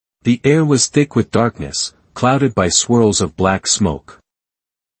The air was thick with darkness, clouded by swirls of black smoke.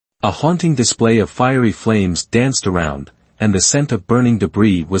 A haunting display of fiery flames danced around, and the scent of burning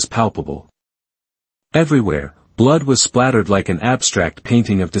debris was palpable. Everywhere, blood was splattered like an abstract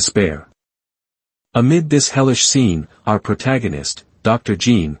painting of despair. Amid this hellish scene, our protagonist, Dr.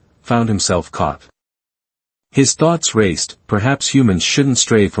 Jean, found himself caught. His thoughts raced. Perhaps humans shouldn't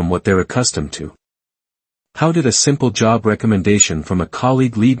stray from what they're accustomed to. How did a simple job recommendation from a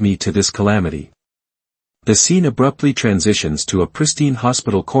colleague lead me to this calamity? The scene abruptly transitions to a pristine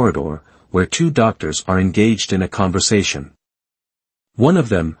hospital corridor, where two doctors are engaged in a conversation. One of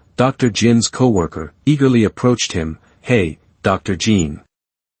them, Dr. Jin's co-worker, eagerly approached him. "Hey, Dr. Jean.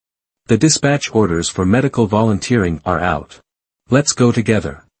 The dispatch orders for medical volunteering are out. Let's go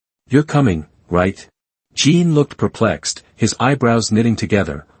together. You're coming, right?" Jean looked perplexed, his eyebrows knitting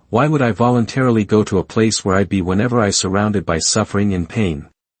together. Why would I voluntarily go to a place where I'd be whenever I'm surrounded by suffering and pain?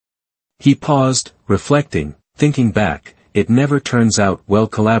 He paused, reflecting, thinking back, it never turns out well.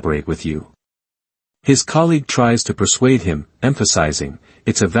 Collaborate with you. His colleague tries to persuade him, emphasizing,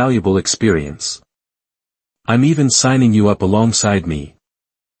 it's a valuable experience. I'm even signing you up alongside me.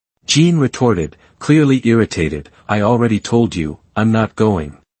 Jean retorted, clearly irritated, I already told you, I'm not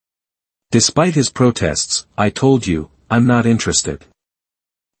going. Despite his protests, I told you, I'm not interested.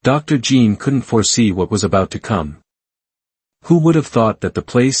 Dr. Jean couldn't foresee what was about to come. Who would have thought that the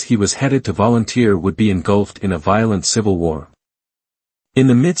place he was headed to volunteer would be engulfed in a violent civil war? In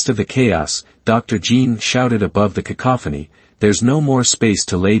the midst of the chaos, Dr. Jean shouted above the cacophony, there's no more space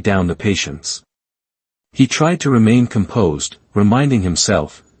to lay down the patients. He tried to remain composed, reminding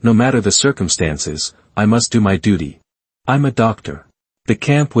himself, no matter the circumstances, I must do my duty. I'm a doctor. The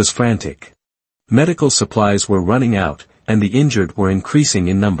camp was frantic. Medical supplies were running out, and the injured were increasing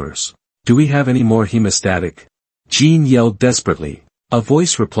in numbers. Do we have any more hemostatic? Jean yelled desperately. A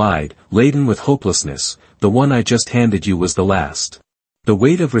voice replied, laden with hopelessness, the one I just handed you was the last. The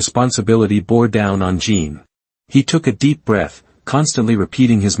weight of responsibility bore down on Jean. He took a deep breath, constantly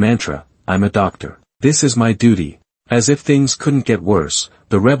repeating his mantra, I'm a doctor. This is my duty. As if things couldn't get worse,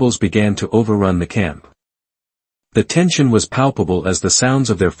 the rebels began to overrun the camp. The tension was palpable as the sounds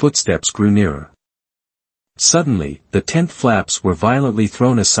of their footsteps grew nearer. Suddenly, the tent flaps were violently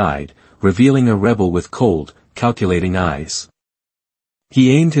thrown aside, revealing a rebel with cold, calculating eyes.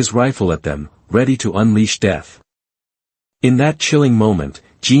 He aimed his rifle at them, ready to unleash death. In that chilling moment,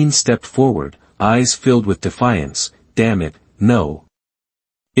 Jean stepped forward, eyes filled with defiance, damn it, no.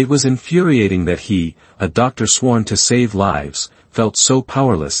 It was infuriating that he, a doctor sworn to save lives, felt so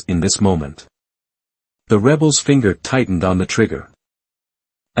powerless in this moment. The rebel's finger tightened on the trigger.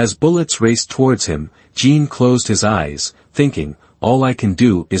 As bullets raced towards him, Jean closed his eyes, thinking, all I can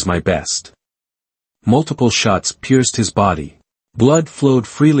do is my best. Multiple shots pierced his body. Blood flowed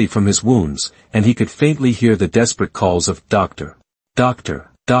freely from his wounds, and he could faintly hear the desperate calls of doctor,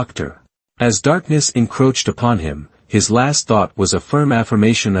 doctor, doctor. As darkness encroached upon him, his last thought was a firm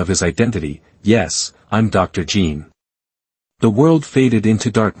affirmation of his identity, yes, I'm Dr. Jean. The world faded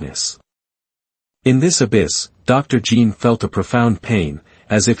into darkness. In this abyss, Dr. Jean felt a profound pain,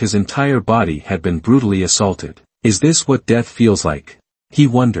 as if his entire body had been brutally assaulted. Is this what death feels like? He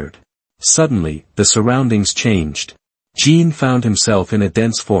wondered. Suddenly, the surroundings changed. Jean found himself in a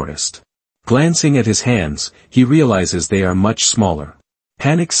dense forest. Glancing at his hands, he realizes they are much smaller.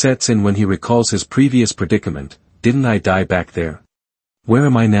 Panic sets in when he recalls his previous predicament. Didn't I die back there? Where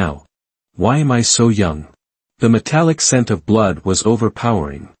am I now? Why am I so young? The metallic scent of blood was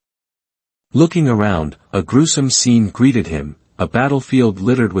overpowering. Looking around, a gruesome scene greeted him, a battlefield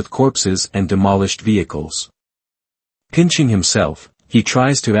littered with corpses and demolished vehicles. Pinching himself, he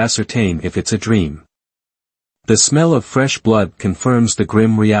tries to ascertain if it's a dream. The smell of fresh blood confirms the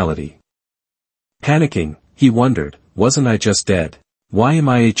grim reality. Panicking, he wondered, wasn't I just dead? Why am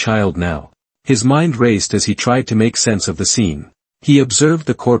I a child now? His mind raced as he tried to make sense of the scene. He observed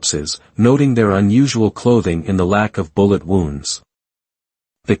the corpses, noting their unusual clothing and the lack of bullet wounds.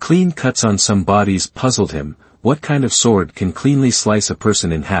 The clean cuts on some bodies puzzled him. What kind of sword can cleanly slice a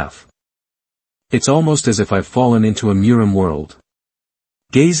person in half? It's almost as if I've fallen into a Murim world.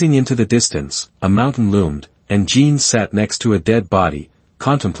 Gazing into the distance, a mountain loomed, and Jean sat next to a dead body,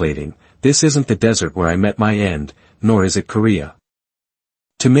 contemplating, this isn't the desert where I met my end, nor is it Korea.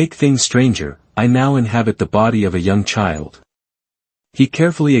 To make things stranger, I now inhabit the body of a young child. He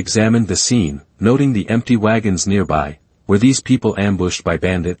carefully examined the scene, noting the empty wagons nearby. Were these people ambushed by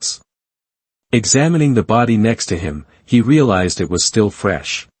bandits? Examining the body next to him, he realized it was still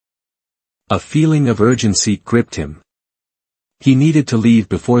fresh. A feeling of urgency gripped him. He needed to leave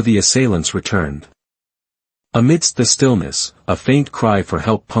before the assailants returned. Amidst the stillness, a faint cry for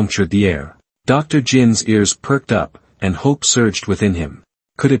help punctured the air. Dr. Jin's ears perked up, and hope surged within him.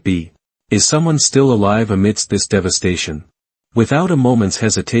 Could it be? Is someone still alive amidst this devastation? Without a moment's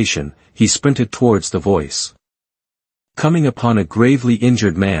hesitation, he sprinted towards the voice. Coming upon a gravely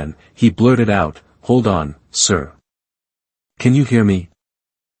injured man, he blurted out, "Hold on, sir. Can you hear me?"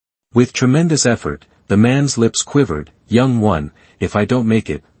 With tremendous effort, the man's lips quivered. "Young one, if I don't make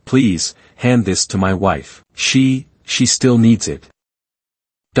it, please, hand this to my wife. She still needs it."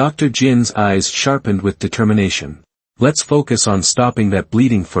 Dr. Jin's eyes sharpened with determination. "Let's focus on stopping that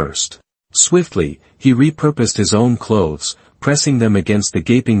bleeding first." Swiftly, he repurposed his own clothes, pressing them against the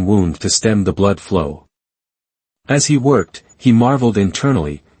gaping wound to stem the blood flow. As he worked, he marveled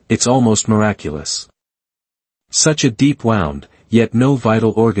internally, it's almost miraculous. Such a deep wound, yet no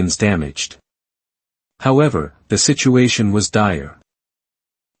vital organs damaged. However, the situation was dire.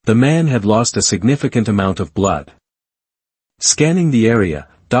 The man had lost a significant amount of blood. Scanning the area,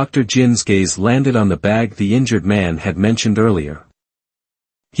 Dr. Jin's gaze landed on the bag the injured man had mentioned earlier.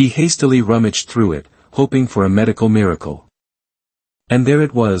 He hastily rummaged through it, hoping for a medical miracle. And there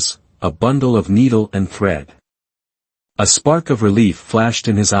it was, a bundle of needle and thread. A spark of relief flashed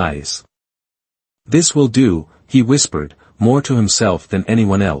in his eyes. "This will do," he whispered, more to himself than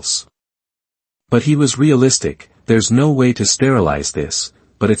anyone else. But he was realistic. There's no way to sterilize this,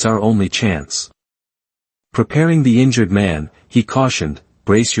 but it's our only chance. Preparing the injured man, he cautioned,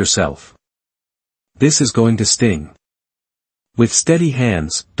 "Brace yourself. This is going to sting." With steady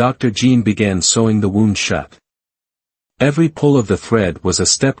hands, Dr. Jin began sewing the wound shut. Every pull of the thread was a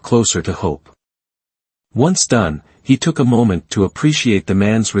step closer to hope. Once done, he took a moment to appreciate the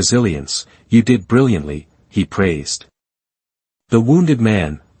man's resilience. "You did brilliantly," he praised. The wounded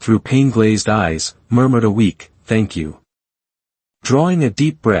man, through pain-glazed eyes, murmured a weak, "Thank you." Drawing a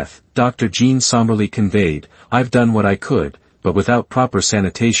deep breath, Dr. Jin somberly conveyed, "I've done what I could, but without proper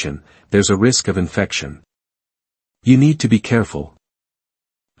sanitation, there's a risk of infection. You need to be careful."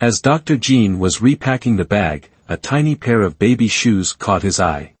 As Dr. Jin was repacking the bag, a tiny pair of baby shoes caught his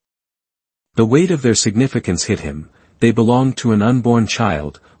eye. The weight of their significance hit him. They belonged to an unborn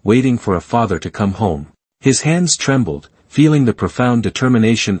child, waiting for a father to come home. His hands trembled, feeling the profound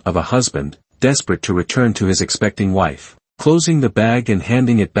determination of a husband, desperate to return to his expecting wife. Closing the bag and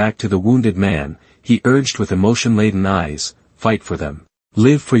handing it back to the wounded man, he urged with emotion-laden eyes, "Fight for them.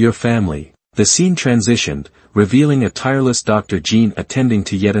 Live for your family." The scene transitioned, revealing a tireless Dr. Jin attending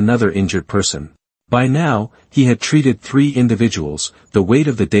to yet another injured person. By now, he had treated 3 individuals, the weight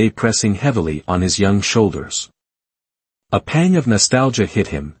of the day pressing heavily on his young shoulders. A pang of nostalgia hit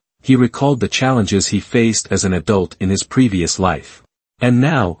him. He recalled the challenges he faced as an adult in his previous life. And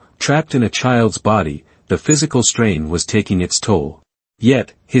now, trapped in a child's body, the physical strain was taking its toll.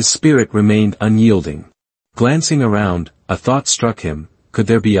 Yet, his spirit remained unyielding. Glancing around, a thought struck him: could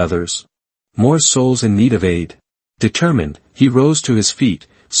there be others? More souls in need of aid? Determined, he rose to his feet,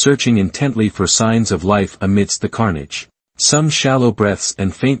 searching intently for signs of life amidst the carnage. Some shallow breaths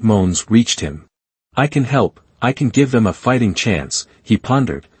and faint moans reached him. "I can help, I can give them a fighting chance," he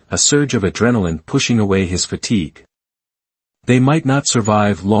pondered, a surge of adrenaline pushing away his fatigue. "They might not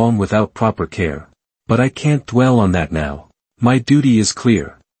survive long without proper care. But I can't dwell on that now. My duty is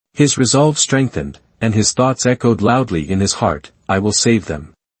clear." His resolve strengthened, and his thoughts echoed loudly in his heart, "I will save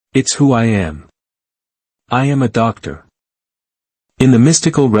them. It's who I am. I am a doctor." In the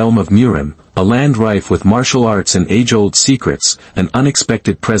mystical realm of Murim, a land rife with martial arts and age-old secrets, an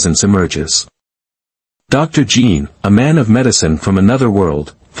unexpected presence emerges. Dr. Jin, a man of medicine from another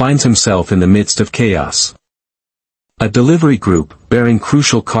world, finds himself in the midst of chaos. A delivery group, bearing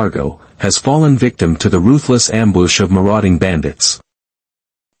crucial cargo, has fallen victim to the ruthless ambush of marauding bandits.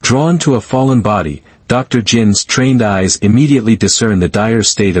 Drawn to a fallen body, Dr. Jin's trained eyes immediately discern the dire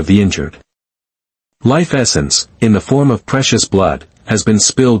state of the injured. Life essence, in the form of precious blood, has been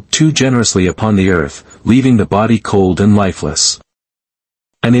spilled too generously upon the earth, leaving the body cold and lifeless.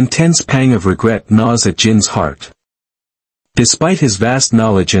 An intense pang of regret gnaws at Jin's heart. Despite his vast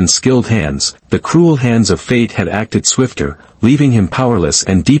knowledge and skilled hands, the cruel hands of fate had acted swifter, leaving him powerless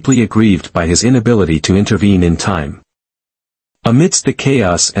and deeply aggrieved by his inability to intervene in time. Amidst the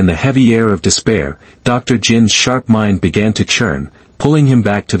chaos and the heavy air of despair, Dr. Jin's sharp mind began to churn, pulling him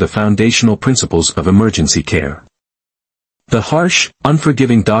back to the foundational principles of emergency care. The harsh,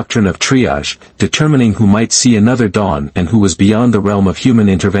 unforgiving doctrine of triage, determining who might see another dawn and who was beyond the realm of human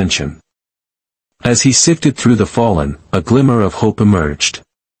intervention. As he sifted through the fallen, a glimmer of hope emerged.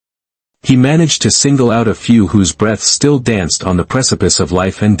 He managed to single out a few whose breaths still danced on the precipice of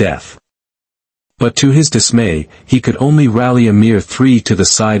life and death. But to his dismay, he could only rally a mere 3 to the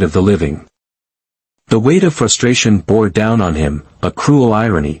side of the living. The weight of frustration bore down on him, a cruel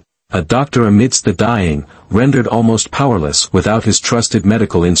irony, a doctor amidst the dying, rendered almost powerless without his trusted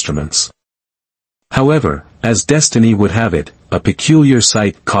medical instruments. However, as destiny would have it, a peculiar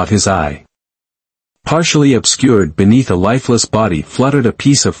sight caught his eye. Partially obscured beneath a lifeless body fluttered a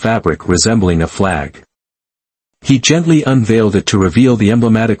piece of fabric resembling a flag. He gently unveiled it to reveal the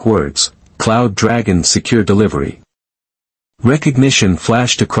emblematic words, "Cloud Dragon Secure Delivery." Recognition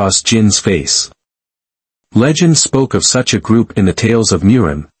flashed across Jin's face. Legend spoke of such a group in the tales of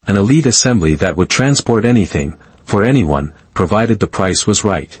Murim, an elite assembly that would transport anything, for anyone, provided the price was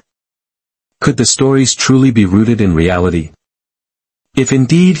right. Could the stories truly be rooted in reality? If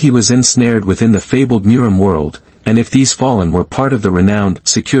indeed he was ensnared within the fabled Murim world, and if these fallen were part of the renowned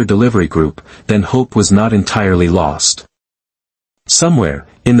Secure Delivery Group, then hope was not entirely lost. Somewhere,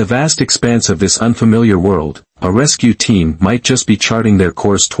 in the vast expanse of this unfamiliar world, a rescue team might just be charting their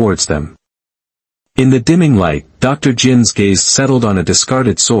course towards them. In the dimming light, Dr. Jin's gaze settled on a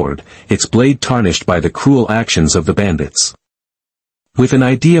discarded sword, its blade tarnished by the cruel actions of the bandits. With an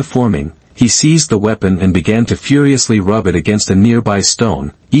idea forming, he seized the weapon and began to furiously rub it against a nearby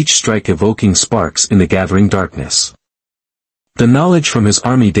stone, each strike evoking sparks in the gathering darkness. The knowledge from his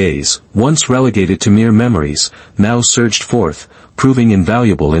army days, once relegated to mere memories, now surged forth, proving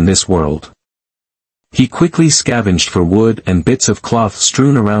invaluable in this world. He quickly scavenged for wood and bits of cloth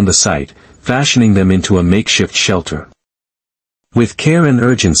strewn around the site, fashioning them into a makeshift shelter. With care and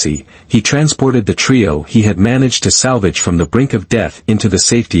urgency, he transported the trio he had managed to salvage from the brink of death into the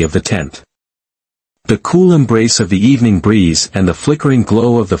safety of the tent. The cool embrace of the evening breeze and the flickering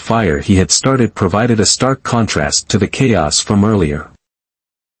glow of the fire he had started provided a stark contrast to the chaos from earlier.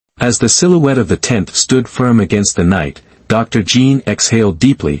 As the silhouette of the tent stood firm against the night, Dr. Jin exhaled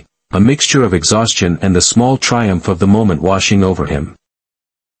deeply, a mixture of exhaustion and the small triumph of the moment washing over him.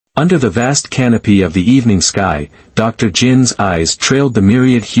 Under the vast canopy of the evening sky, Dr. Jin's eyes trailed the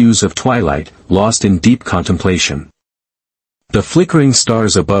myriad hues of twilight, lost in deep contemplation. The flickering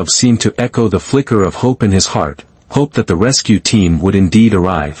stars above seemed to echo the flicker of hope in his heart, hope that the rescue team would indeed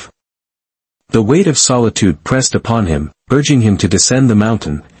arrive. The weight of solitude pressed upon him, urging him to descend the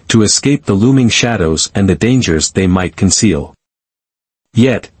mountain, to escape the looming shadows and the dangers they might conceal.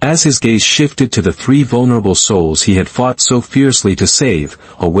 Yet, as his gaze shifted to the three vulnerable souls he had fought so fiercely to save,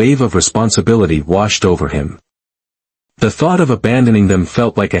 a wave of responsibility washed over him. The thought of abandoning them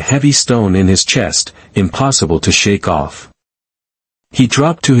felt like a heavy stone in his chest, impossible to shake off. He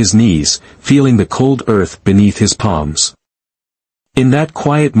dropped to his knees, feeling the cold earth beneath his palms. In that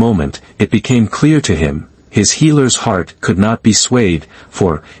quiet moment, it became clear to him, his healer's heart could not be swayed,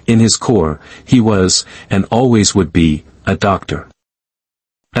 for, in his core, he was, and always would be, a doctor.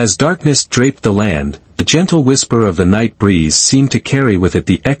 As darkness draped the land, the gentle whisper of the night breeze seemed to carry with it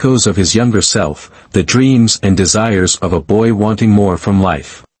the echoes of his younger self, the dreams and desires of a boy wanting more from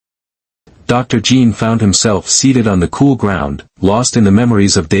life. Dr. Jin found himself seated on the cool ground, lost in the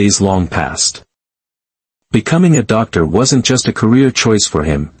memories of days long past. Becoming a doctor wasn't just a career choice for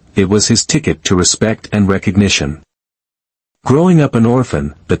him, it was his ticket to respect and recognition. Growing up an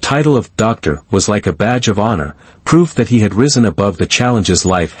orphan, the title of doctor was like a badge of honor, proof that he had risen above the challenges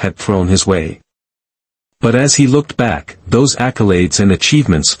life had thrown his way. But as he looked back, those accolades and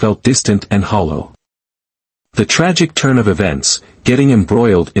achievements felt distant and hollow. The tragic turn of events, getting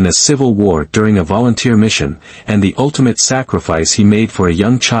embroiled in a civil war during a volunteer mission, and the ultimate sacrifice he made for a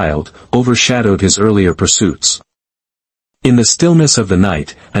young child, overshadowed his earlier pursuits. In the stillness of the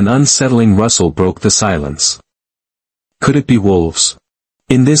night, an unsettling rustle broke the silence. Could it be wolves?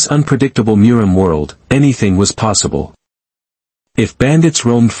 In this unpredictable Murim world, anything was possible. If bandits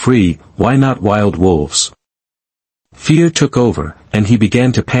roamed free, why not wild wolves? Fear took over, and he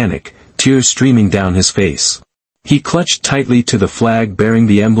began to panic, tears streaming down his face. He clutched tightly to the flag bearing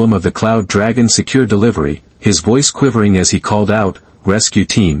the emblem of the Cloud Dragon Secure Delivery, his voice quivering as he called out, "Rescue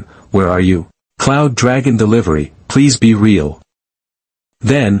team, where are you? Cloud Dragon Delivery, please be real."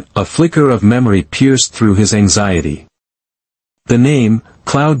 Then, a flicker of memory pierced through his anxiety. The name,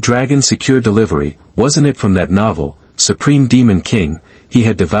 Cloud Dragon Secure Delivery, wasn't it from that novel, Supreme Demon King, he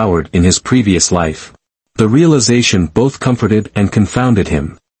had devoured in his previous life? The realization both comforted and confounded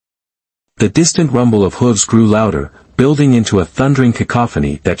him. The distant rumble of hooves grew louder, building into a thundering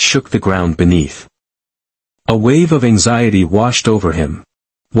cacophony that shook the ground beneath. A wave of anxiety washed over him.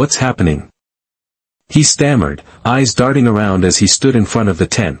 What's happening? He stammered, eyes darting around as he stood in front of the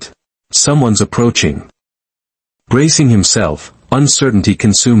tent. Someone's approaching. Bracing himself, uncertainty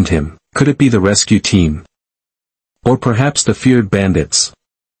consumed him. Could it be the rescue team? Or perhaps the feared bandits?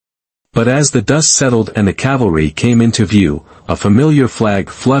 But as the dust settled and the cavalry came into view, a familiar flag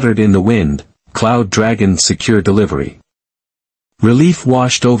fluttered in the wind, Cloud Dragon Secure Delivery. Relief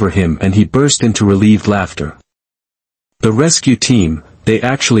washed over him and he burst into relieved laughter. The rescue team, they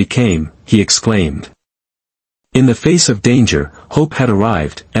actually came, he exclaimed. In the face of danger, hope had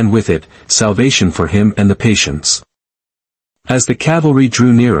arrived, and with it, salvation for him and the patients. As the cavalry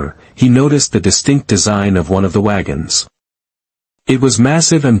drew nearer, he noticed the distinct design of one of the wagons. It was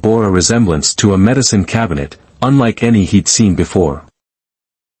massive and bore a resemblance to a medicine cabinet, unlike any he'd seen before.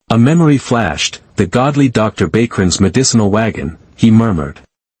 A memory flashed, the godly Dr. Bakran's medicinal wagon, he murmured.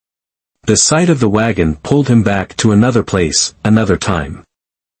 The sight of the wagon pulled him back to another place, another time.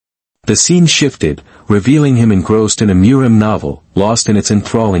 The scene shifted, revealing him engrossed in a Murim novel, lost in its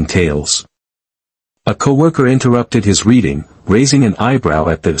enthralling tales. A coworker interrupted his reading, raising an eyebrow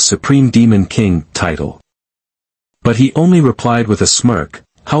at the Supreme Demon King title. But he only replied with a smirk,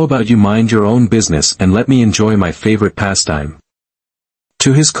 "How about you mind your own business and let me enjoy my favorite pastime?"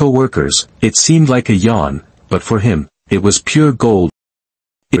 To his coworkers, it seemed like a yawn, but for him, it was pure gold.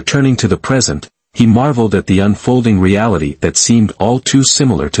 Returning to the present, he marveled at the unfolding reality that seemed all too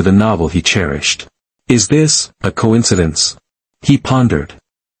similar to the novel he cherished. Is this a coincidence? He pondered.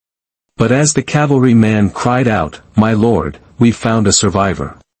 But as the cavalryman cried out, "My lord, we've found a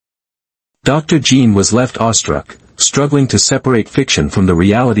survivor." Dr. Jean was left awestruck, struggling to separate fiction from the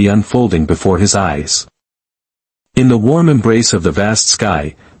reality unfolding before his eyes. In the warm embrace of the vast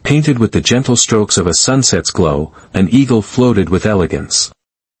sky, painted with the gentle strokes of a sunset's glow, an eagle floated with elegance.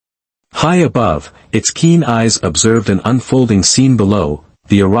 High above, its keen eyes observed an unfolding scene below,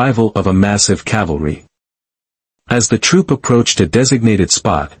 the arrival of a massive cavalry. As the troop approached a designated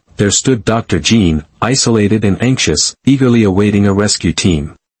spot, there stood Dr. Jean, isolated and anxious, eagerly awaiting a rescue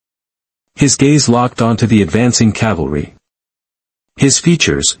team. His gaze locked onto the advancing cavalry. His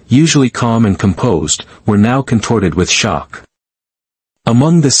features, usually calm and composed, were now contorted with shock.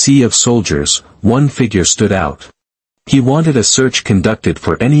 Among the sea of soldiers, one figure stood out. He wanted a search conducted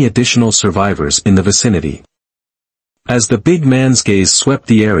for any additional survivors in the vicinity. As the big man's gaze swept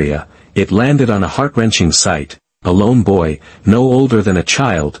the area, it landed on a heart-wrenching sight, a lone boy, no older than a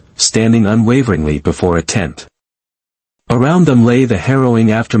child, standing unwaveringly before a tent. Around them lay the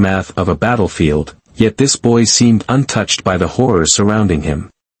harrowing aftermath of a battlefield, yet this boy seemed untouched by the horrors surrounding him.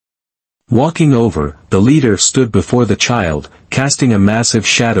 Walking over, the leader stood before the child, casting a massive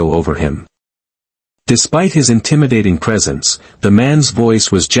shadow over him. Despite his intimidating presence, the man's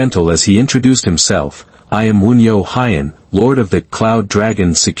voice was gentle as he introduced himself, "I am Wunyo Hyan, Lord of the Cloud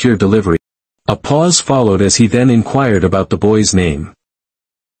Dragon Secure Delivery." A pause followed as he then inquired about the boy's name.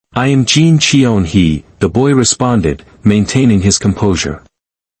 "I am Jin Cheon-hee," the boy responded, maintaining his composure.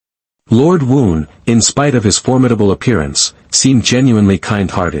 Lord Woon, in spite of his formidable appearance, seemed genuinely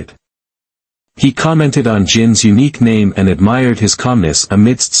kind-hearted. He commented on Jin's unique name and admired his calmness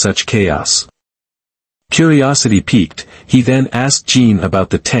amidst such chaos. Curiosity piqued, he then asked Jin about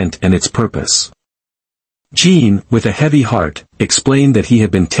the tent and its purpose. Jin, with a heavy heart, explained that he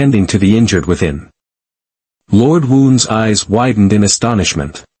had been tending to the injured within. Lord Woon's eyes widened in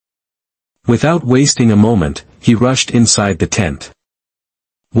astonishment. Without wasting a moment, he rushed inside the tent.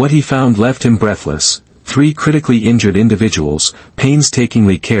 What he found left him breathless: 3 critically injured individuals,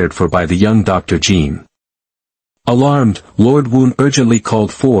 painstakingly cared for by the young Dr. Jin. Alarmed, Lord Woon urgently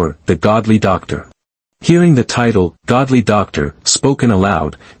called for the godly doctor. Hearing the title, Godly Doctor, spoken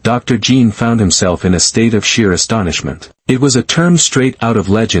aloud, Dr. Jin found himself in a state of sheer astonishment. It was a term straight out of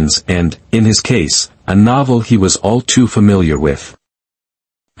legends and, in his case, a novel he was all too familiar with.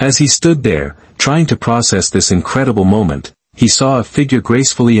 As he stood there, trying to process this incredible moment, he saw a figure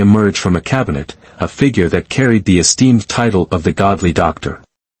gracefully emerge from a cabinet, a figure that carried the esteemed title of the Godly Doctor.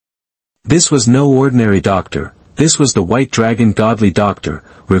 This was no ordinary doctor. This was the White Dragon Godly Doctor,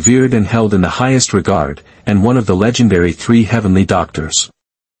 revered and held in the highest regard, and one of the legendary 3 heavenly doctors.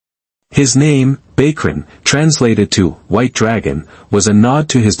 His name, Bakran, translated to White Dragon, was a nod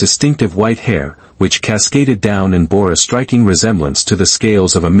to his distinctive white hair, which cascaded down and bore a striking resemblance to the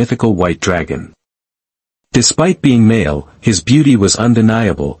scales of a mythical white dragon. Despite being male, his beauty was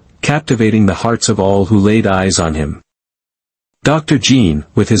undeniable, captivating the hearts of all who laid eyes on him. Dr. Jin,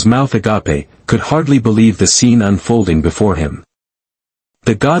 with his mouth agape, could hardly believe the scene unfolding before him.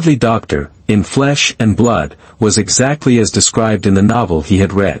 The Godly Doctor, in flesh and blood, was exactly as described in the novel he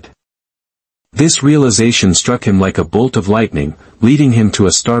had read. This realization struck him like a bolt of lightning, leading him to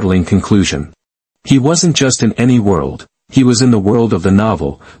a startling conclusion. He wasn't just in any world, he was in the world of the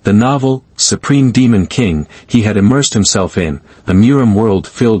novel, Supreme Demon King, he had immersed himself in, a Murim world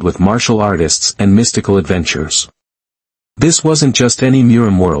filled with martial artists and mystical adventures. This wasn't just any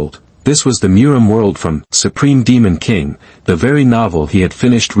Murim world, this was the Murim world from Supreme Demon King, the very novel he had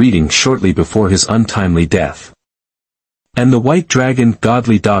finished reading shortly before his untimely death. And the White Dragon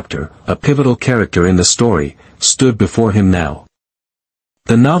Godly Doctor, a pivotal character in the story, stood before him now.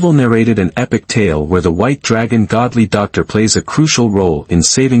 The novel narrated an epic tale where the White Dragon Godly Doctor plays a crucial role in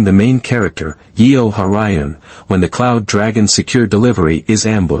saving the main character, Yeo Harayun, when the Cloud Dragon Secure Delivery is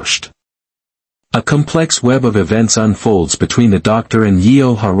ambushed. A complex web of events unfolds between the Doctor and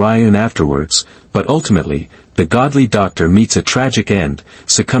Yeo Harayun afterwards, but ultimately, the Godly Doctor meets a tragic end,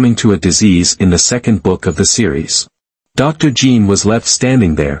 succumbing to a disease in the second book of the series. Dr. Jean was left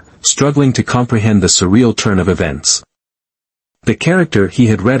standing there, struggling to comprehend the surreal turn of events. The character he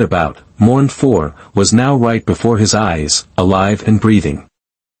had read about, mourned for, was now right before his eyes, alive and breathing.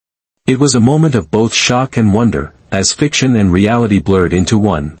 It was a moment of both shock and wonder, as fiction and reality blurred into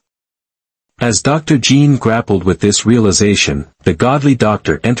one. As Dr. Jean grappled with this realization, the Godly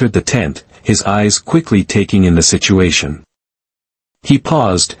Doctor entered the tent, his eyes quickly taking in the situation. He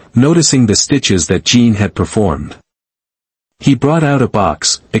paused, noticing the stitches that Jean had performed. He brought out a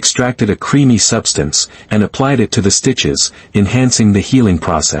box, extracted a creamy substance, and applied it to the stitches, enhancing the healing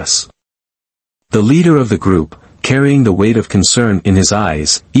process. The leader of the group, carrying the weight of concern in his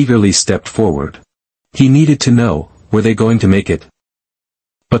eyes, eagerly stepped forward. He needed to know, were they going to make it?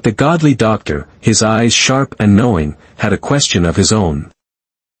 But the Godly Doctor, his eyes sharp and knowing, had a question of his own.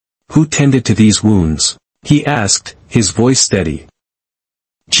 Who tended to these wounds? He asked, his voice steady.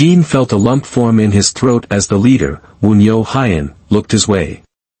 Jean felt a lump form in his throat as the leader, Wunyo Hyan, looked his way.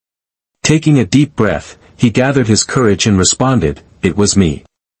 Taking a deep breath, he gathered his courage and responded, "It was me."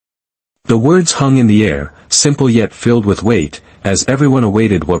 The words hung in the air, simple yet filled with weight, as everyone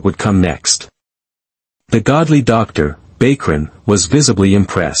awaited what would come next. The Godly Doctor, Bakran, was visibly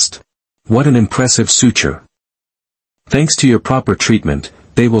impressed. What an impressive suture. Thanks to your proper treatment,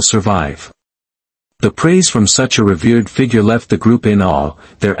 they will survive. The praise from such a revered figure left the group in awe,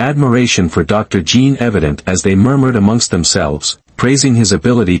 their admiration for Dr. Jean evident as they murmured amongst themselves, praising his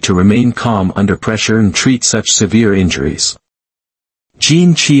ability to remain calm under pressure and treat such severe injuries.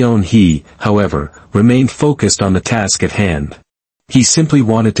 Jean Cheon-hee, however, remained focused on the task at hand. He simply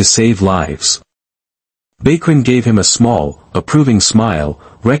wanted to save lives. Bakran gave him a small, approving smile,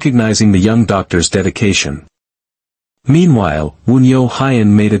 recognizing the young doctor's dedication. Meanwhile, Wunyo Hyan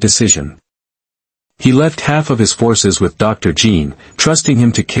made a decision. He left half of his forces with Dr. Jean, trusting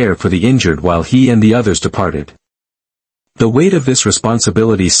him to care for the injured while he and the others departed. The weight of this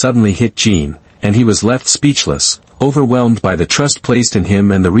responsibility suddenly hit Jean, and he was left speechless, overwhelmed by the trust placed in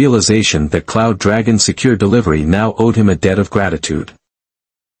him and the realization that Cloud Dragon Secure Delivery now owed him a debt of gratitude.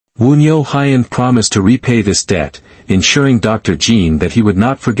 Wunyo Hyan promised to repay this debt, ensuring Dr. Jean that he would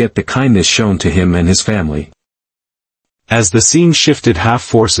not forget the kindness shown to him and his family. As the scene shifted, half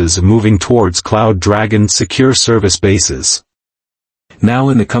forces moving towards Cloud Dragon Secure Service bases. Now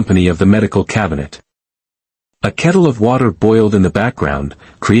in the company of the medical cabinet. A kettle of water boiled in the background,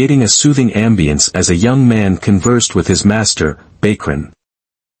 creating a soothing ambience as a young man conversed with his master, Bakran.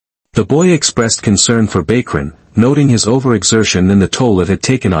 The boy expressed concern for Bakran, noting his overexertion and the toll it had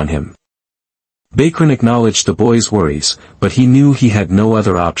taken on him. Bakran acknowledged the boy's worries, but he knew he had no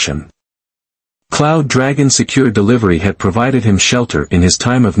other option. Cloud Dragon Secure Delivery had provided him shelter in his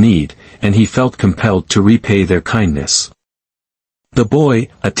time of need, and he felt compelled to repay their kindness. The boy,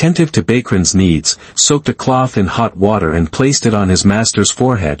 attentive to Bakran's needs, soaked a cloth in hot water and placed it on his master's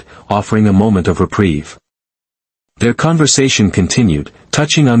forehead, offering a moment of reprieve. Their conversation continued,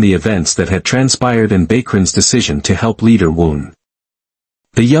 touching on the events that had transpired and Bakran's decision to help leader Woon.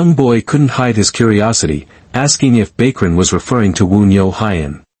 The young boy couldn't hide his curiosity, asking if Bakran was referring to Wunyo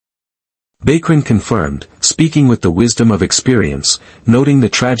Hyan. Bakran confirmed, speaking with the wisdom of experience, noting the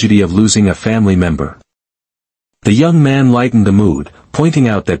tragedy of losing a family member. The young man lightened the mood, pointing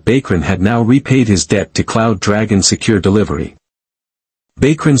out that Bakran had now repaid his debt to Cloud Dragon Secure Delivery.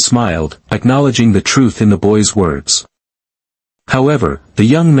 Bakran smiled, acknowledging the truth in the boy's words. However, the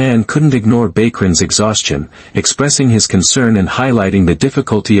young man couldn't ignore Bakran's exhaustion, expressing his concern and highlighting the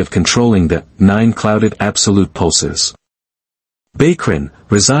difficulty of controlling the 9 clouded absolute pulses. Bakran,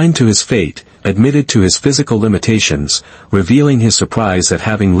 resigned to his fate, admitted to his physical limitations, revealing his surprise at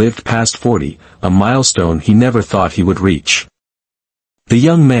having lived past 40, a milestone he never thought he would reach. The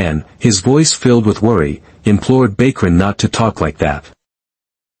young man, his voice filled with worry, implored Bakran not to talk like that.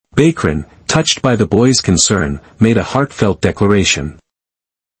 Bakran, touched by the boy's concern, made a heartfelt declaration.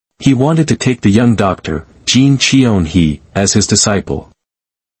 He wanted to take the young doctor, Jean Cheon-hee, as his disciple.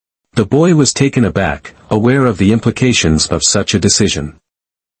 The boy was taken aback, aware of the implications of such a decision.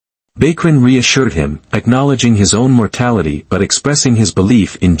 Bakrin reassured him, acknowledging his own mortality but expressing his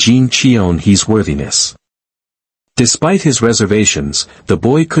belief in Jin Cheon-hee's worthiness. Despite his reservations, the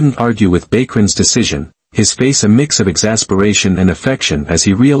boy couldn't argue with Bakrin's decision, his face a mix of exasperation and affection as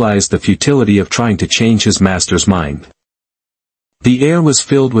he realized the futility of trying to change his master's mind. The air was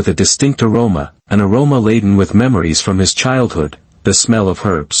filled with a distinct aroma, an aroma laden with memories from his childhood, the smell of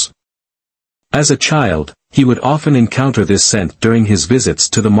herbs. As a child, he would often encounter this scent during his visits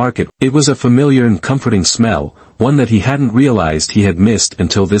to the market. It was a familiar and comforting smell, one that he hadn't realized he had missed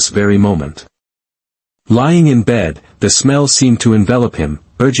until this very moment. Lying in bed, the smell seemed to envelop him,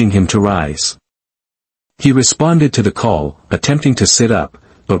 urging him to rise. He responded to the call, attempting to sit up,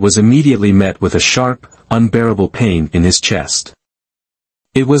 but was immediately met with a sharp, unbearable pain in his chest.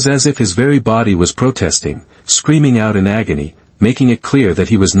 It was as if his very body was protesting, screaming out in agony, making it clear that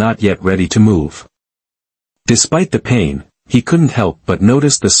he was not yet ready to move. Despite the pain, he couldn't help but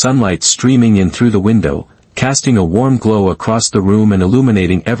notice the sunlight streaming in through the window, casting a warm glow across the room and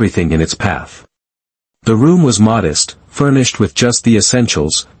illuminating everything in its path. The room was modest, furnished with just the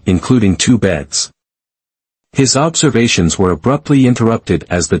essentials, including 2 beds. His observations were abruptly interrupted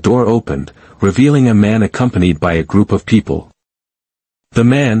as the door opened, revealing a man accompanied by a group of people. The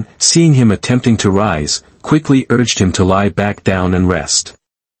man, seeing him attempting to rise, quickly urged him to lie back down and rest.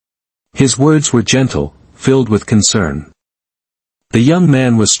 His words were gentle, filled with concern. The young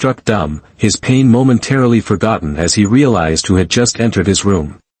man was struck dumb, his pain momentarily forgotten as he realized who had just entered his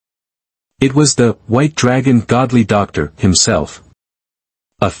room. It was the White Dragon godly doctor himself.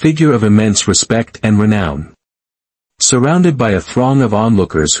 A figure of immense respect and renown. Surrounded by a throng of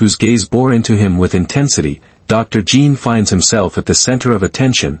onlookers whose gaze bore into him with intensity, Dr. Jin finds himself at the center of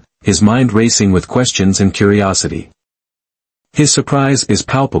attention, his mind racing with questions and curiosity. His surprise is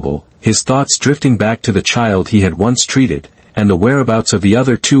palpable, his thoughts drifting back to the child he had once treated, and the whereabouts of the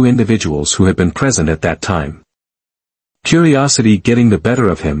other 2 individuals who had been present at that time. Curiosity getting the better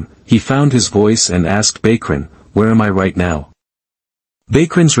of him, he found his voice and asked Bakrin, "Where am I right now?"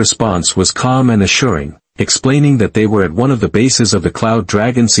 Bakrin's response was calm and assuring, explaining that they were at one of the bases of the Cloud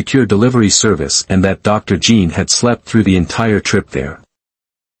Dragon Secure Delivery Service and that Dr. Jin had slept through the entire trip there.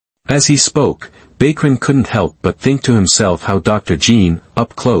 As he spoke, Bakrin couldn't help but think to himself how Dr. Jin,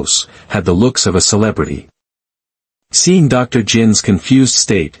 up close, had the looks of a celebrity. Seeing Dr. Jin's confused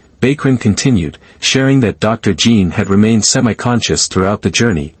state, Bakrin continued, sharing that Dr. Jin had remained semi-conscious throughout the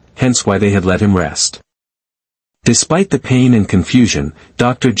journey, hence why they had let him rest. Despite the pain and confusion,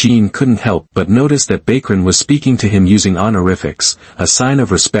 Dr. Jin couldn't help but notice that Bakrin was speaking to him using honorifics, a sign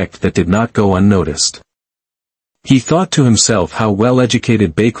of respect that did not go unnoticed. He thought to himself how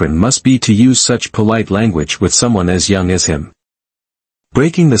well-educated Bakrin must be to use such polite language with someone as young as him.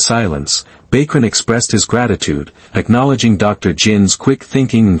 Breaking the silence, Bakrin expressed his gratitude, acknowledging Dr. Jin's quick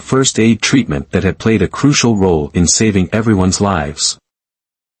thinking and first aid treatment that had played a crucial role in saving everyone's lives.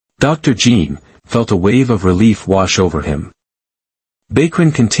 Dr. Jin felt a wave of relief wash over him.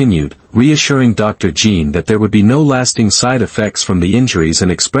 Bakrin continued, reassuring Dr. Jin that there would be no lasting side effects from the injuries and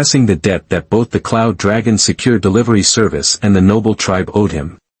expressing the debt that both the Cloud Dragon Secure Delivery Service and the noble tribe owed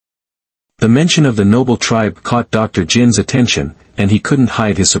him. The mention of the noble tribe caught Dr. Jin's attention, and he couldn't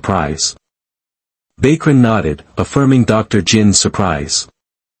hide his surprise. Bakrin nodded, affirming Dr. Jin's surprise.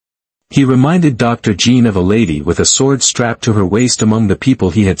 He reminded Dr. Jin of a lady with a sword strapped to her waist among the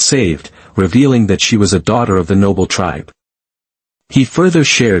people he had saved, revealing that she was a daughter of the noble tribe. He further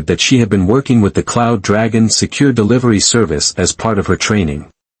shared that she had been working with the Cloud Dragon Secure Delivery Service as part of her training.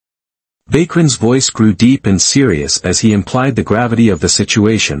 Bakrin's voice grew deep and serious as he implied the gravity of the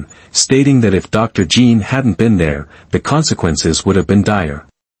situation, stating that if Dr. Jin hadn't been there, the consequences would have been dire.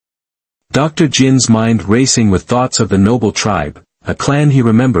 Dr. Jin's mind racing with thoughts of the noble tribe, a clan he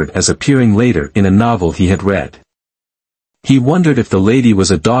remembered as appearing later in a novel he had read. He wondered if the lady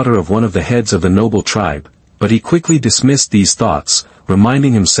was a daughter of one of the heads of the noble tribe, but he quickly dismissed these thoughts,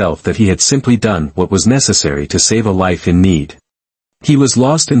 reminding himself that he had simply done what was necessary to save a life in need. He was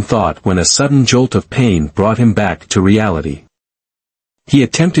lost in thought when a sudden jolt of pain brought him back to reality. He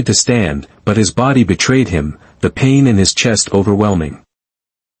attempted to stand, but his body betrayed him, the pain in his chest overwhelming.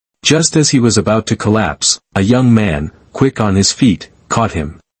 Just as he was about to collapse, a young man, quick on his feet, caught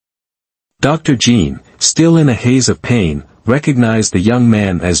him. Dr. Jin, still in a haze of pain, recognized the young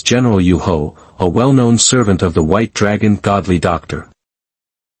man as General Yu-ho, a well-known servant of the White Dragon godly doctor.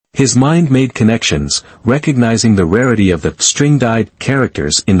 His mind made connections, recognizing the rarity of the string-dyed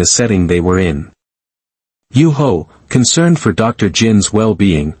characters in the setting they were in. Yu-ho, concerned for Dr. Jin's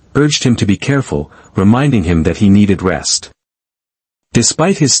well-being, urged him to be careful, reminding him that he needed rest.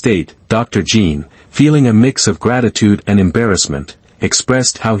 Despite his state, Dr. Jin, feeling a mix of gratitude and embarrassment,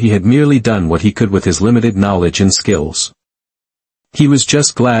 expressed how he had merely done what he could with his limited knowledge and skills. He was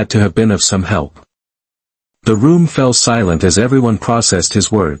just glad to have been of some help. The room fell silent as everyone processed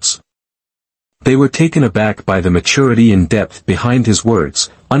his words. They were taken aback by the maturity and depth behind his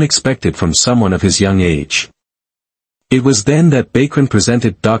words, unexpected from someone of his young age. It was then that Bakran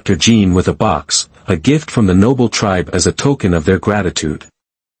presented Dr. Jean with a box, a gift from the noble tribe as a token of their gratitude.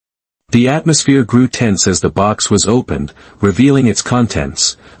 The atmosphere grew tense as the box was opened, revealing its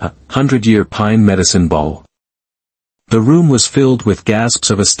contents, a 100-year pine medicine ball. The room was filled with gasps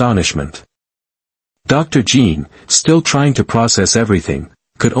of astonishment. Dr. Jean, still trying to process everything,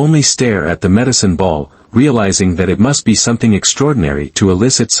 could only stare at the medicine ball, realizing that it must be something extraordinary to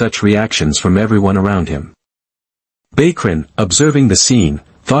elicit such reactions from everyone around him. Bakran, observing the scene,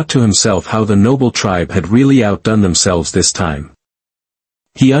 thought to himself how the noble tribe had really outdone themselves this time.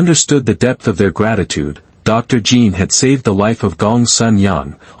 He understood the depth of their gratitude. Dr. Jean had saved the life of Gong Sun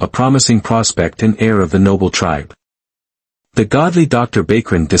Yang, a promising prospect and heir of the noble tribe. The godly Dr.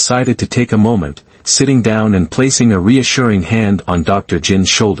 Bakran decided to take a moment, sitting down and placing a reassuring hand on Dr. Jin's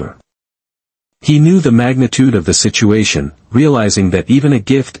shoulder. He knew the magnitude of the situation, realizing that even a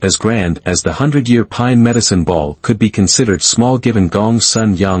gift as grand as the 100-year pine medicine ball could be considered small given Gong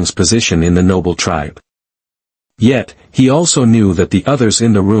Sun Yang's position in the noble tribe. Yet, he also knew that the others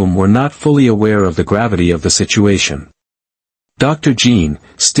in the room were not fully aware of the gravity of the situation. Dr. Jean,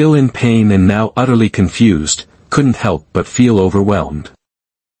 still in pain and now utterly confused, couldn't help but feel overwhelmed.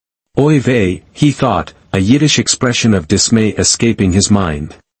 Oy vey, he thought, a Yiddish expression of dismay escaping his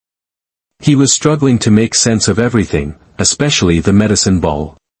mind. He was struggling to make sense of everything, especially the medicine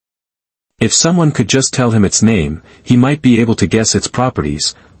ball. If someone could just tell him its name, he might be able to guess its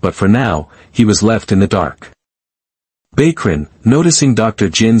properties, but for now, he was left in the dark. Bakran, noticing Dr.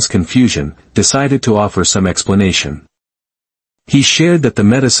 Jin's confusion, decided to offer some explanation. He shared that the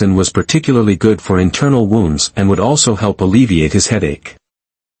medicine was particularly good for internal wounds and would also help alleviate his headache.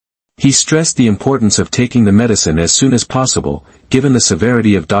 He stressed the importance of taking the medicine as soon as possible, given the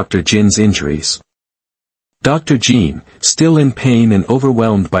severity of Dr. Jin's injuries. Dr. Jean, still in pain and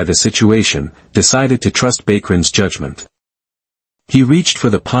overwhelmed by the situation, decided to trust Bakran's judgment. He reached for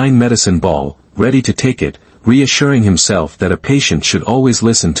the pine medicine ball, ready to take it, reassuring himself that a patient should always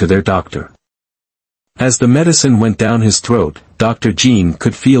listen to their doctor. As the medicine went down his throat, Dr. Jean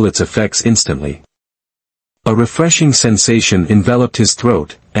could feel its effects instantly. A refreshing sensation enveloped his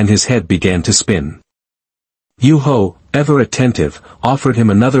throat, and his head began to spin. Yu-Ho, ever attentive, offered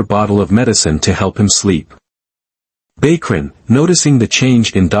him another bottle of medicine to help him sleep. Bakran, noticing the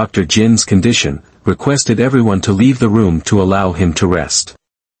change in Dr. Jin's condition, requested everyone to leave the room to allow him to rest.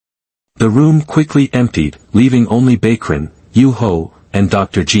 The room quickly emptied, leaving only Bakran, Yu-Ho, and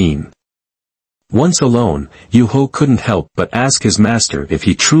Dr. Jean. Once alone, Yu-Ho couldn't help but ask his master if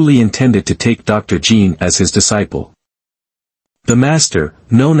he truly intended to take Dr. Jean as his disciple. The master,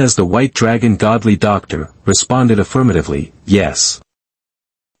 known as the White Dragon Godly Doctor, responded affirmatively, yes.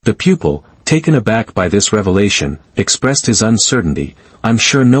 The pupil, taken aback by this revelation, expressed his uncertainty. I'm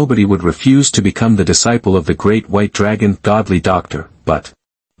sure nobody would refuse to become the disciple of the Great White Dragon Godly Doctor, but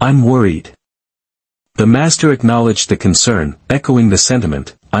I'm worried. The master acknowledged the concern, echoing the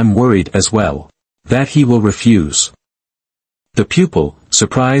sentiment, I'm worried as well. That he will refuse. The pupil,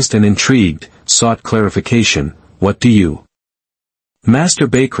 surprised and intrigued, sought clarification. What do you? Master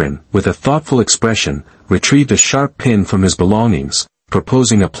Bakran, with a thoughtful expression, retrieved a sharp pin from his belongings,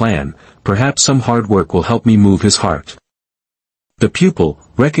 proposing a plan. Perhaps some hard work will help me move his heart. The pupil,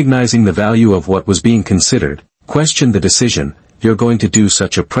 recognizing the value of what was being considered, questioned the decision. You're going to do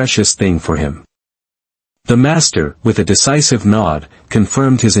such a precious thing for him. The master, with a decisive nod,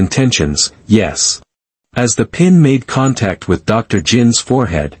 confirmed his intentions, yes. As the pin made contact with Dr. Jin's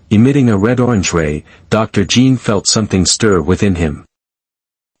forehead, emitting a red-orange ray, Dr. Jean felt something stir within him.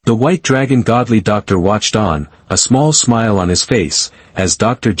 The White Dragon Godly Doctor watched on, a small smile on his face, as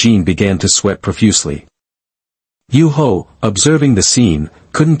Dr. Jean began to sweat profusely. Yu-Ho, observing the scene,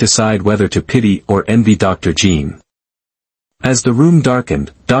 couldn't decide whether to pity or envy Dr. Jean. As the room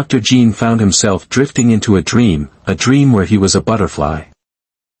darkened, Dr. Jean found himself drifting into a dream where he was a butterfly.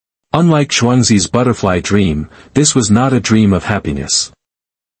 Unlike Xuanzi's butterfly dream, this was not a dream of happiness.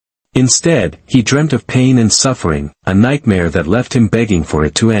 Instead, he dreamt of pain and suffering, a nightmare that left him begging for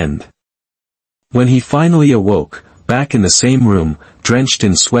it to end. When he finally awoke, back in the same room, drenched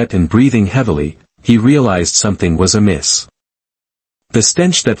in sweat and breathing heavily, he realized something was amiss. The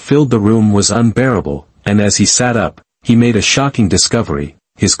stench that filled the room was unbearable, and as he sat up, he made a shocking discovery.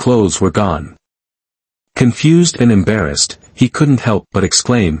 His clothes were gone. Confused and embarrassed, he couldn't help but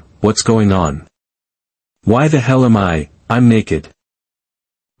exclaim, "What's going on? Why the hell am I? I'm naked."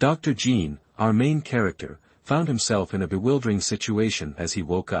 Dr. Jean, our main character, found himself in a bewildering situation as he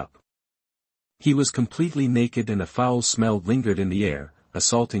woke up. He was completely naked and a foul smell lingered in the air,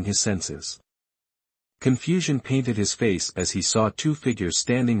 assaulting his senses. Confusion painted his face as he saw two figures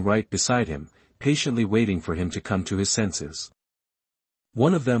standing right beside him, patiently waiting for him to come to his senses.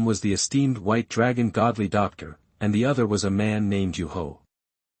 One of them was the esteemed White Dragon Godly Doctor, and the other was a man named Yuho.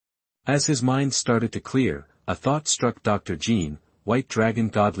 As his mind started to clear, a thought struck Dr. Jean, White Dragon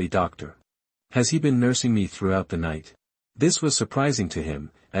Godly Doctor. Has he been nursing me throughout the night? This was surprising to him,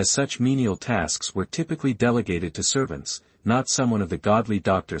 as such menial tasks were typically delegated to servants, not someone of the Godly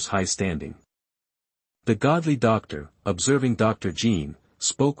Doctor's high standing. The Godly Doctor, observing Dr. Jean,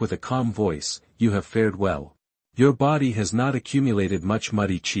 spoke with a calm voice, "You have fared well. Your body has not accumulated much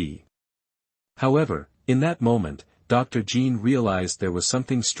muddy qi." However, in that moment, Dr. Jean realized there was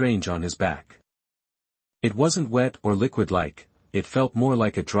something strange on his back. It wasn't wet or liquid-like, it felt more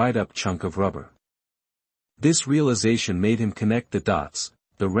like a dried-up chunk of rubber. This realization made him connect the dots.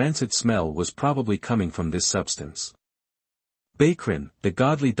 The rancid smell was probably coming from this substance. Bakrin, the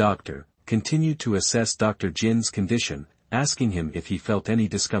Godly Doctor, continued to assess Dr. Jin's condition, asking him if he felt any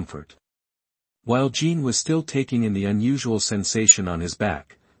discomfort. While Jin was still taking in the unusual sensation on his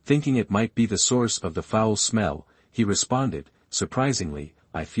back, thinking it might be the source of the foul smell, he responded, surprisingly,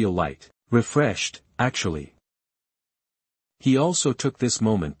 "I feel light, refreshed, actually." He also took this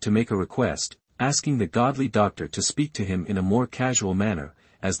moment to make a request, asking the Godly Doctor to speak to him in a more casual manner,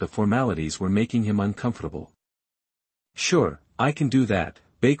 as the formalities were making him uncomfortable. "Sure, I can do that,"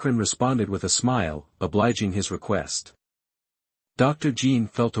 Bakrin responded with a smile, obliging his request. Dr. Jean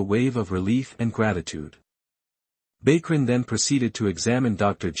felt a wave of relief and gratitude. Bakrin then proceeded to examine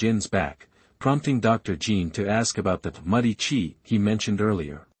Dr. Jin's back, prompting Dr. Jean to ask about the muddy qi he mentioned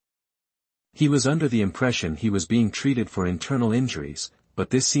earlier. He was under the impression he was being treated for internal injuries,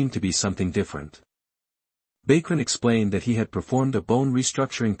 but this seemed to be something different. Bakrin explained that he had performed a bone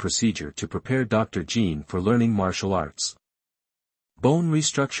restructuring procedure to prepare Dr. Jean for learning martial arts. Bone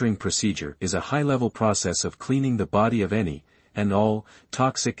restructuring procedure is a high-level process of cleaning the body of any, and all,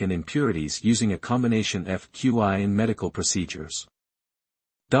 toxic and impurities using a combination FQI and medical procedures.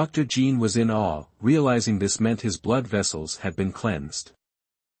 Dr. Jean was in awe, realizing this meant his blood vessels had been cleansed.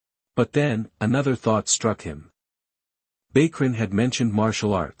 But then, another thought struck him. Bakrin had mentioned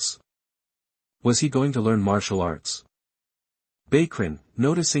martial arts. Was he going to learn martial arts? Bakrin,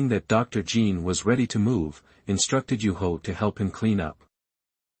 noticing that Dr. Jean was ready to move, instructed Yuho to help him clean up.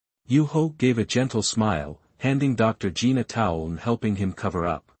 Yuho gave a gentle smile, handing Dr. Jean a towel and helping him cover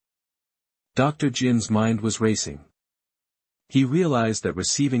up. Dr. Jin's mind was racing. He realized that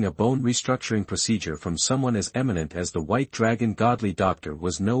receiving a bone restructuring procedure from someone as eminent as the White Dragon Godly Doctor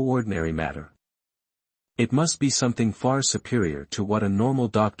was no ordinary matter. It must be something far superior to what a normal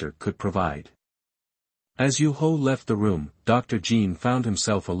doctor could provide. As Yuho left the room, Dr. Jean found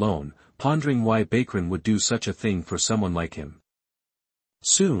himself alone, pondering why Bakrin would do such a thing for someone like him.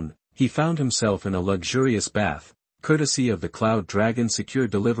 Soon, he found himself in a luxurious bath, courtesy of the Cloud Dragon Secure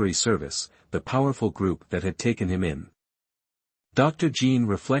Delivery Service, the powerful group that had taken him in. Dr. Jean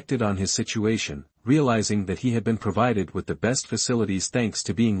reflected on his situation, realizing that he had been provided with the best facilities thanks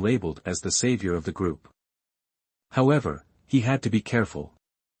to being labeled as the savior of the group. However, he had to be careful.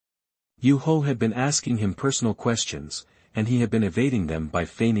 Yuho had been asking him personal questions, and he had been evading them by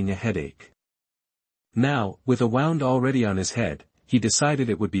feigning a headache. Now, with a wound already on his head, he decided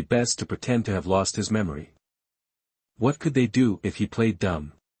it would be best to pretend to have lost his memory. What could they do if he played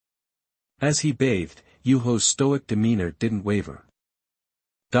dumb? As he bathed, Yuho's stoic demeanor didn't waver.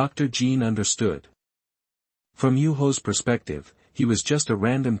 Dr. Jean understood. From Yuho's perspective, he was just a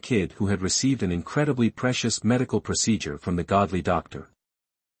random kid who had received an incredibly precious medical procedure from the Godly Doctor.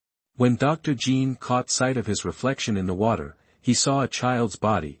 When Dr. Jean caught sight of his reflection in the water, he saw a child's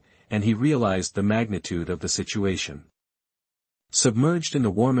body, and he realized the magnitude of the situation. Submerged in the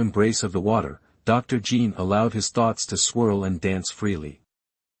warm embrace of the water, Dr. Jean allowed his thoughts to swirl and dance freely.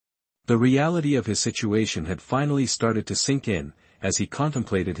 The reality of his situation had finally started to sink in, as he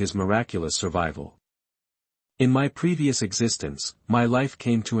contemplated his miraculous survival. In my previous existence, my life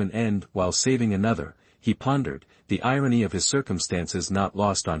came to an end while saving another, he pondered, the irony of his circumstances not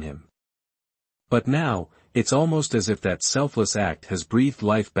lost on him. But now, it's almost as if that selfless act has breathed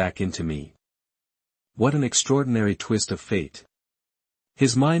life back into me. What an extraordinary twist of fate.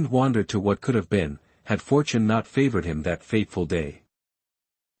 His mind wandered to what could have been, had fortune not favored him that fateful day.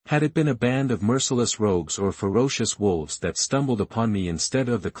 Had it been a band of merciless rogues or ferocious wolves that stumbled upon me instead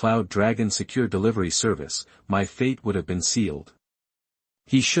of the Cloud Dragon Secure Delivery Service, my fate would have been sealed.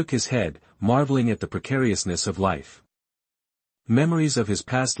 He shook his head, marveling at the precariousness of life. Memories of his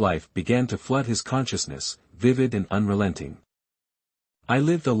past life began to flood his consciousness, vivid and unrelenting. I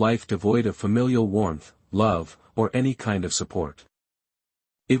lived a life devoid of familial warmth, love, or any kind of support.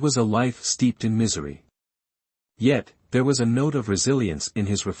 It was a life steeped in misery. Yet, there was a note of resilience in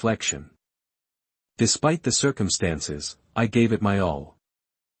his reflection. Despite the circumstances, I gave it my all.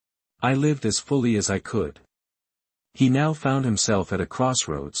 I lived as fully as I could. He now found himself at a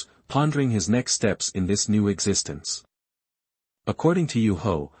crossroads, pondering his next steps in this new existence. According to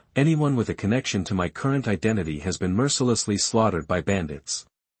Yu-Ho, anyone with a connection to my current identity has been mercilessly slaughtered by bandits.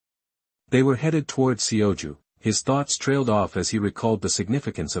 They were headed toward Seoju. His thoughts trailed off as he recalled the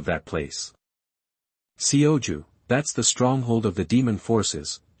significance of that place. Seoju, that's the stronghold of the demon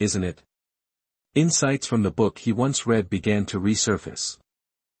forces, isn't it? Insights from the book he once read began to resurface.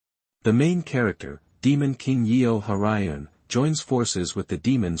 The main character, Demon King Yeo Harayan, joins forces with the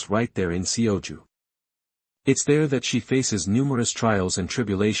demons right there in Seoju. It's there that she faces numerous trials and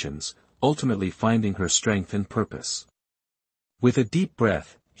tribulations, ultimately finding her strength and purpose. With a deep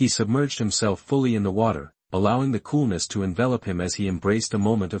breath, he submerged himself fully in the water, allowing the coolness to envelop him as he embraced a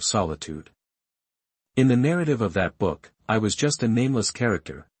moment of solitude. In the narrative of that book, I was just a nameless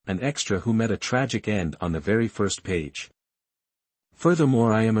character, an extra who met a tragic end on the very first page.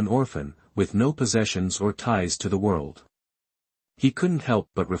 Furthermore, I am an orphan, with no possessions or ties to the world. He couldn't help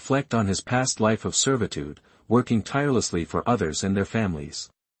but reflect on his past life of servitude, working tirelessly for others and their families.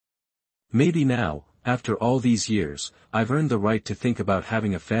 Maybe now, after all these years, I've earned the right to think about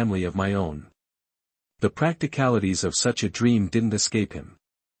having a family of my own. The practicalities of such a dream didn't escape him.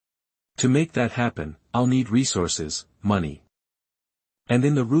 To make that happen, I'll need resources, money. And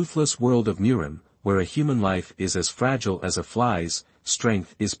in the ruthless world of Murim, where a human life is as fragile as a fly's,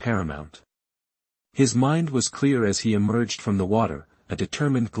 strength is paramount. His mind was clear as he emerged from the water, a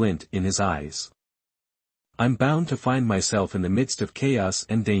determined glint in his eyes. I'm bound to find myself in the midst of chaos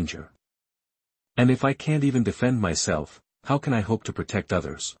and danger. And if I can't even defend myself, how can I hope to protect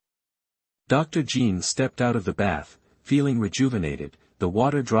others? Dr. Jean stepped out of the bath, feeling rejuvenated, the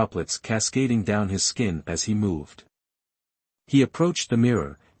water droplets cascading down his skin as he moved. He approached the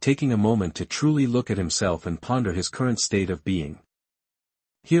mirror, taking a moment to truly look at himself and ponder his current state of being.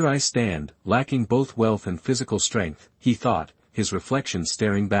 Here I stand, lacking both wealth and physical strength, he thought, his reflection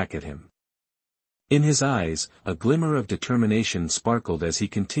staring back at him. In his eyes, a glimmer of determination sparkled as he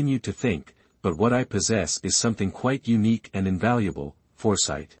continued to think, but what I possess is something quite unique and invaluable,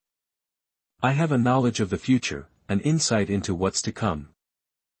 foresight. I have a knowledge of the future, an insight into what's to come.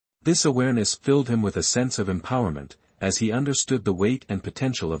 This awareness filled him with a sense of empowerment, as he understood the weight and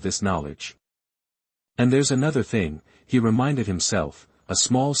potential of this knowledge. And there's another thing, he reminded himself, a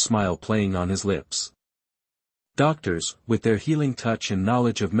small smile playing on his lips. Doctors, with their healing touch and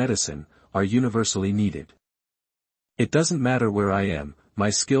knowledge of medicine, are universally needed. It doesn't matter where I am, my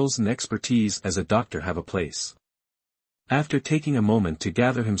skills and expertise as a doctor have a place. After taking a moment to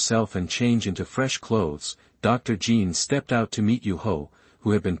gather himself and change into fresh clothes, Dr. Jean stepped out to meet Yu-Ho,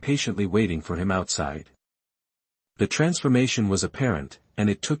 who had been patiently waiting for him outside. The transformation was apparent, and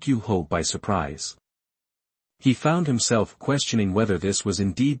it took Yu-Ho by surprise. He found himself questioning whether this was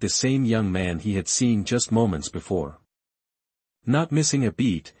indeed the same young man he had seen just moments before. Not missing a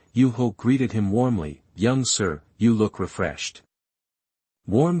beat, Yu-Ho greeted him warmly, "Young sir, you look refreshed.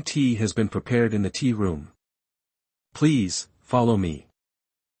 Warm tea has been prepared in the tea room. Please, follow me."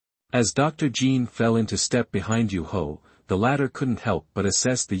 As Dr. Jean fell into step behind Yu-Ho, the latter couldn't help but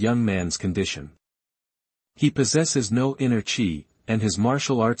assess the young man's condition. He possesses no inner chi, and his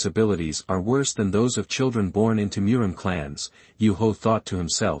martial arts abilities are worse than those of children born into Murim clans, Yu-Ho thought to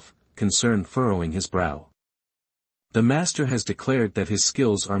himself, concern furrowing his brow. The master has declared that his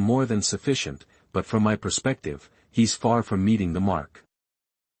skills are more than sufficient, but from my perspective, he's far from meeting the mark.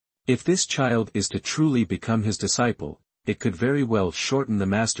 If this child is to truly become his disciple, it could very well shorten the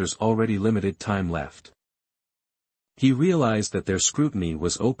master's already limited time left. He realized that their scrutiny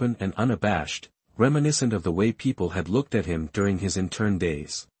was open and unabashed, reminiscent of the way people had looked at him during his intern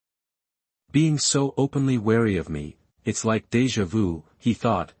days. Being so openly wary of me, it's like déjà vu, he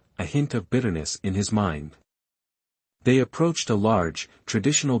thought, a hint of bitterness in his mind. They approached a large,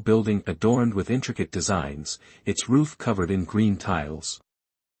 traditional building adorned with intricate designs, its roof covered in green tiles.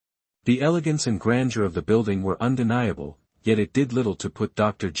 The elegance and grandeur of the building were undeniable, yet it did little to put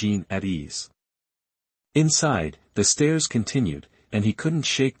Dr. Jean at ease. Inside, the stairs continued, and he couldn't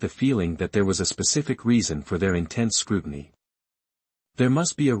shake the feeling that there was a specific reason for their intense scrutiny. There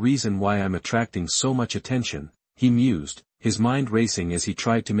must be a reason why I'm attracting so much attention, he mused, his mind racing as he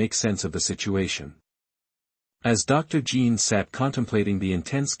tried to make sense of the situation. As Dr. Jean sat contemplating the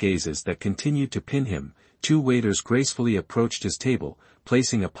intense gazes that continued to pin him, 2 waiters gracefully approached his table,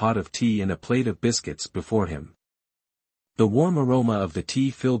 placing a pot of tea and a plate of biscuits before him. The warm aroma of the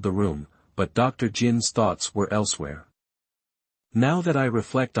tea filled the room, but Dr. Jin's thoughts were elsewhere. Now that I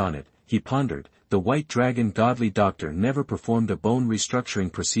reflect on it, he pondered, the White Dragon godly doctor never performed a bone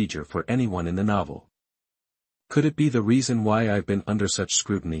restructuring procedure for anyone in the novel. Could it be the reason why I've been under such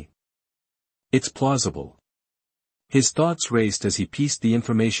scrutiny? It's plausible. His thoughts raced as he pieced the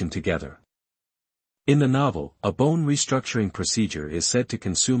information together. In the novel, a bone restructuring procedure is said to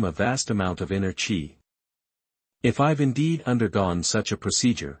consume a vast amount of inner chi. If I've indeed undergone such a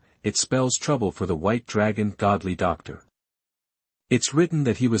procedure, it spells trouble for the White Dragon godly doctor. It's written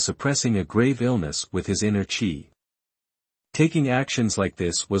that he was suppressing a grave illness with his inner chi. Taking actions like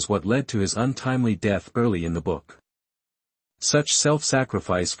this was what led to his untimely death early in the book. Such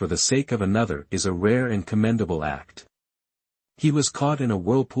self-sacrifice for the sake of another is a rare and commendable act. He was caught in a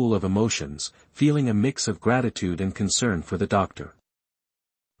whirlpool of emotions, feeling a mix of gratitude and concern for the doctor.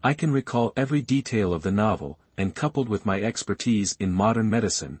 I can recall every detail of the novel, and coupled with my expertise in modern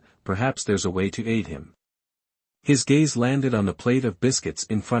medicine, perhaps there's a way to aid him. His gaze landed on the plate of biscuits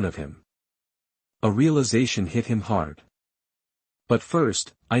in front of him. A realization hit him hard. But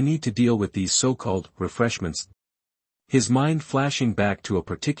first, I need to deal with these so-called refreshments. His mind flashing back to a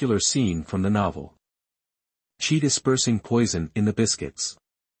particular scene from the novel. Chi dispersing poison in the biscuits.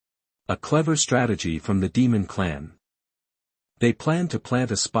 A clever strategy from the demon clan. They planned to plant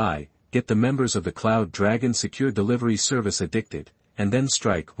a spy, get the members of the Cloud Dragon Secure Delivery Service addicted, and then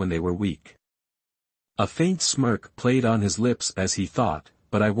strike when they were weak. A faint smirk played on his lips as he thought,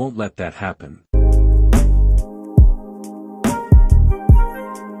 but I won't let that happen.